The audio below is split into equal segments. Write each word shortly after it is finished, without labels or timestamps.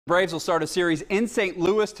Braves will start a series in St.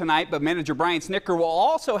 Louis tonight, but manager Brian Snitker will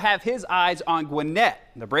also have his eyes on Gwinnett.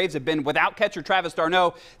 The Braves have been without catcher Travis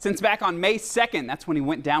d'Arnaud since back on May 2nd. That's when he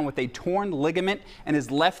went down with a torn ligament in his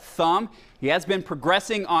left thumb. He has been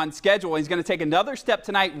progressing on schedule. He's going to take another step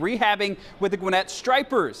tonight, rehabbing with the Gwinnett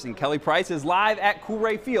Stripers. And Kelly Price is live at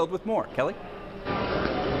Coolray Field with more. Kelly?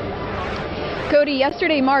 Cody,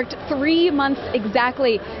 yesterday marked 3 months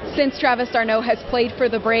exactly since Travis d'Arnaud has played for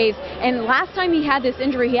the Braves. And last time he had this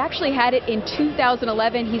injury, he actually had it in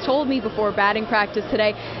 2011. He told me before batting practice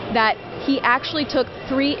today that he actually took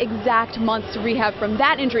 3 exact months to rehab from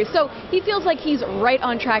that injury. So he feels like he's right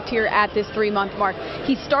on track here at this 3-month mark.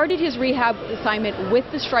 He started his rehab assignment with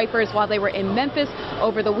the Stripers while they were in Memphis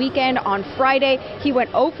over the weekend. On Friday, he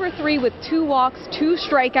went 0 for 3 with 2 walks, 2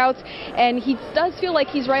 strikeouts, and he does feel like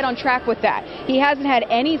he's right on track with that. He hasn't had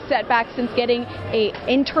any setbacks since getting an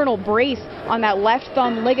internal brace on that left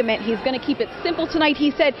thumb ligament. He's going to keep it simple tonight,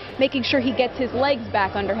 he said, making sure he gets his legs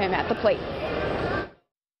back under him at the plate.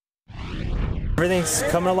 Everything's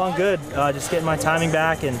coming along good. Just getting my timing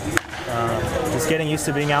back and just getting used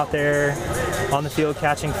to being out there on the field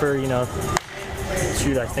catching for,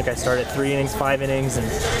 I think I started 3 innings, 5 innings, and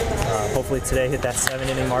hopefully today hit that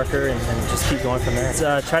 7-inning marker and just keep going from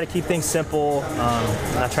there. Try to keep things simple,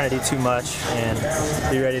 not trying to do too much, and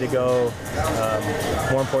be ready to go,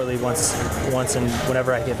 more importantly, once and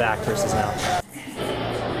whenever I get back versus now.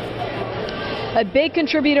 A big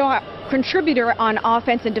contributor on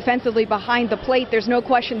offense and defensively behind the plate. There's no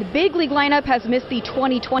question the big league lineup has missed the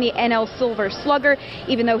 2020 NL Silver Slugger,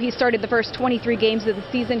 even though he started the first 23 games of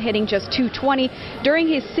the season, hitting just .220. During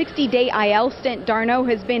his 60-day IL stint, d'Arnaud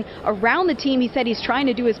has been around the team. He said he's trying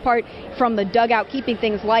to do his part from the dugout, keeping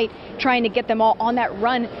things light, trying to get them all on that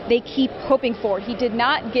run they keep hoping for. He did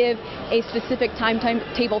not give a specific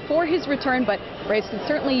timetable for his return, but Braves could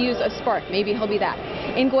certainly use a spark. Maybe he'll be that.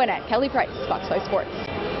 In Gwinnett, Kelly Price, Fox 5 Sports.